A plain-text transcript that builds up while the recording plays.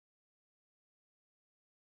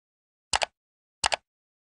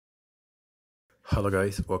Hello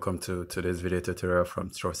guys, welcome to today's video tutorial from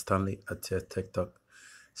Trust Stanley at Tech Talk.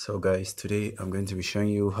 So guys, today I'm going to be showing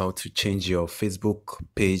you how to change your Facebook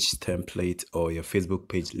page template or your Facebook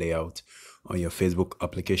page layout on your Facebook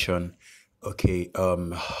application. Okay,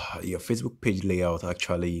 your Facebook page layout,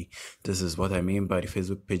 actually, this is what I mean by the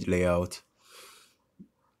Facebook page layout.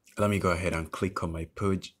 Let me go ahead and click on my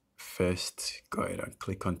page first. Go ahead and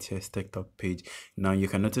click on test TikTok page. Now you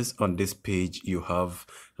can notice on this page you have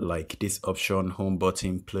like this option: home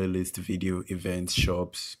button, playlist, video, events,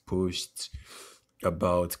 shops, posts,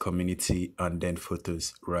 about, community, and then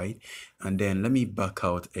photos, right? And then let me back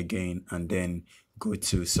out again and then go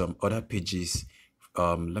to some other pages.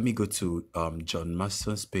 Let me go to John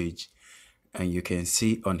Marston's page, and you can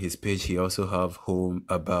see on his page he also have home,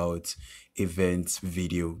 about, events,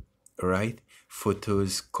 video, right?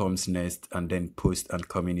 Photos comes next, and then post and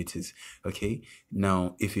communities. Okay,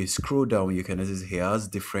 now if you scroll down you can notice he has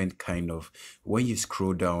different kind of, when you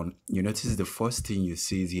scroll down you notice the first thing you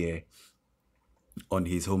see is here on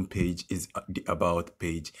his home page is the about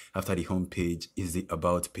page. After the home page is the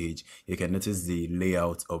about page. You can notice the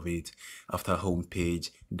layout of it. After home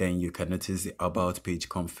page, then you can notice the about page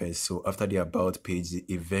come first. So after the about page, the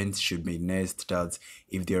event should be next. That's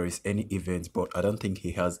if there is any event, but I don't think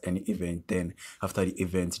he has any event. Then after the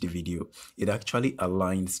event, the video. It actually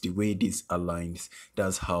aligns the way this aligns.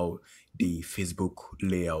 That's how the Facebook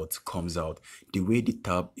layout comes out. The way the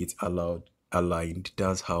tab is allowed aligned,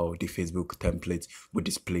 that's how the Facebook template will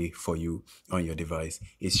display for you on your device.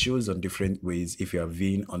 It shows on different ways. If you are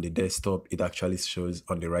viewing on the desktop, it actually shows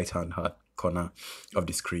on the right hand corner of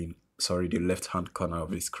the screen, sorry, the left hand corner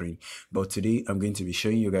of the screen. But today I'm going to be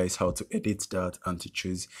showing you guys how to edit that and to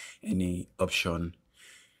choose any option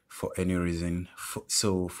for any reason.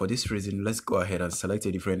 So for this reason, let's go ahead and select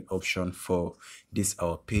a different option for this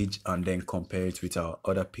our page and then compare it with our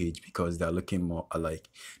other page because they're looking more alike.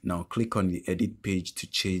 Now click on the edit page to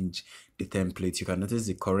change the template. You can notice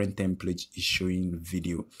the current template is showing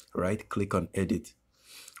video, right? Click on edit.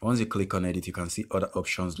 Once you click on edit, you can see other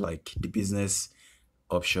options like the business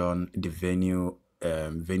option, the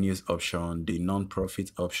venues option, the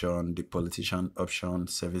non-profit option, the politician option,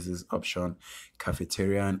 services option,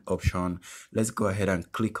 cafeterian option. Let's go ahead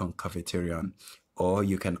and click on cafeterian, or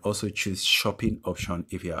you can also choose shopping option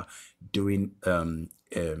if you are doing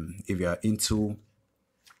if you are into,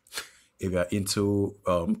 if you're into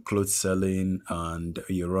clothes selling and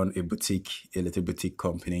you run a boutique, a little boutique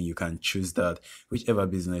company, you can choose that. Whichever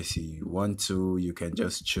business you want to, you can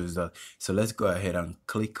just choose that. So let's go ahead and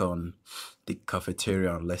click on the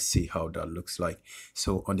cafeteria and let's see how that looks like.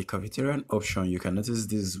 So on the cafeterian option, you can notice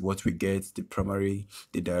this is what we get: the primary,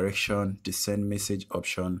 the direction, the send message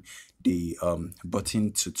option, the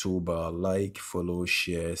button to toolbar, like, follow,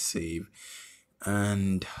 share, save,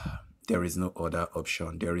 and there is no other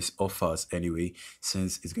option. There is offers anyway,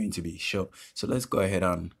 since it's going to be shop. So let's go ahead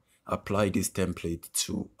and apply this template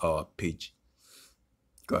to our page.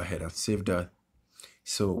 Go ahead and save that.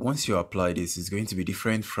 So once you apply this, it's going to be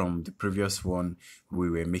different from the previous one we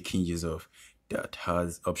were making use of that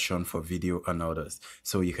has option for video and others.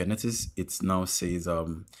 So you can notice it now says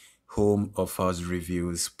home, offers,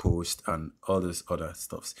 reviews, post, and all this other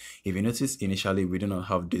stuffs. If you notice, initially we do not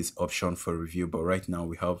have this option for review, but right now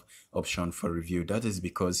we have option for review. That is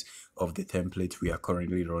because of the template we are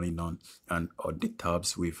currently running on and all the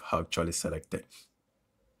tabs we've actually selected.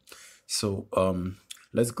 So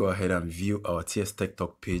let's go ahead and view our TS Tech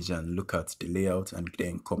Talk page and look at the layout and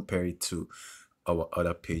then compare it to our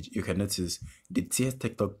other page. You can notice the TS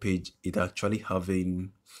Tech Talk page, it actually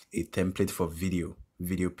having a template for video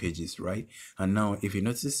pages, right? And now if you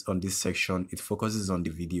notice on this section, it focuses on the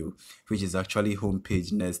video, which is actually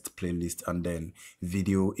homepage, next, playlist, and then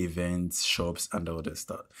video, events, shops, and all that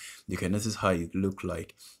stuff. You can notice how it look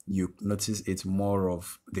like. You notice it's more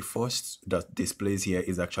of the first that displays here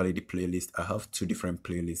is actually the playlist. I have two different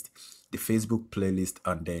playlists, the Facebook playlist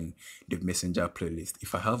and then the Messenger playlist.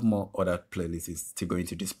 If I have more other playlists, it's still going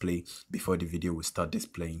to display before the video will start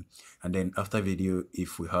displaying. And then after video,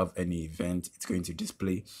 if we have any event, it's going to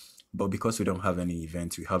display. But because we don't have any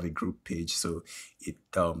events, we have a group page, so it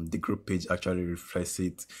the group page actually reflects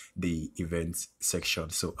it, the events section.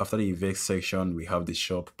 So after the events section, we have the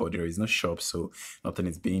shop, but there is no shop, so nothing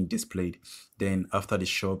is being displayed. Then after the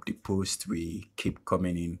shop, the post, we keep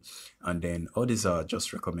coming in, and then all these are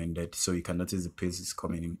just recommended, so you can notice the page is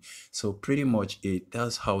coming in. So pretty much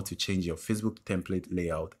that's how to change your Facebook template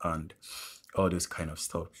layout and all those kind of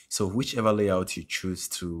stuff. So whichever layout you choose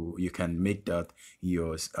to, you can make that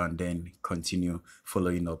yours and then continue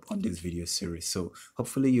following up on this video series. So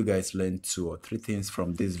hopefully you guys learned 2 or 3 things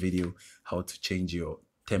from this video: how to change your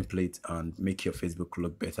template and make your Facebook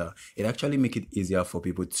look better. It actually make it easier for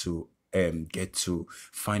people to get to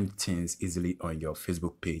find things easily on your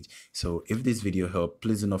Facebook page. So if this video helped,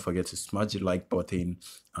 please do not forget to smash the like button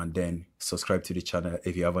and then subscribe to the channel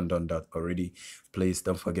if you haven't done that already. Please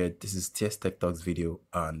don't forget, this is TS Tech Talks video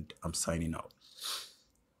and I'm signing out.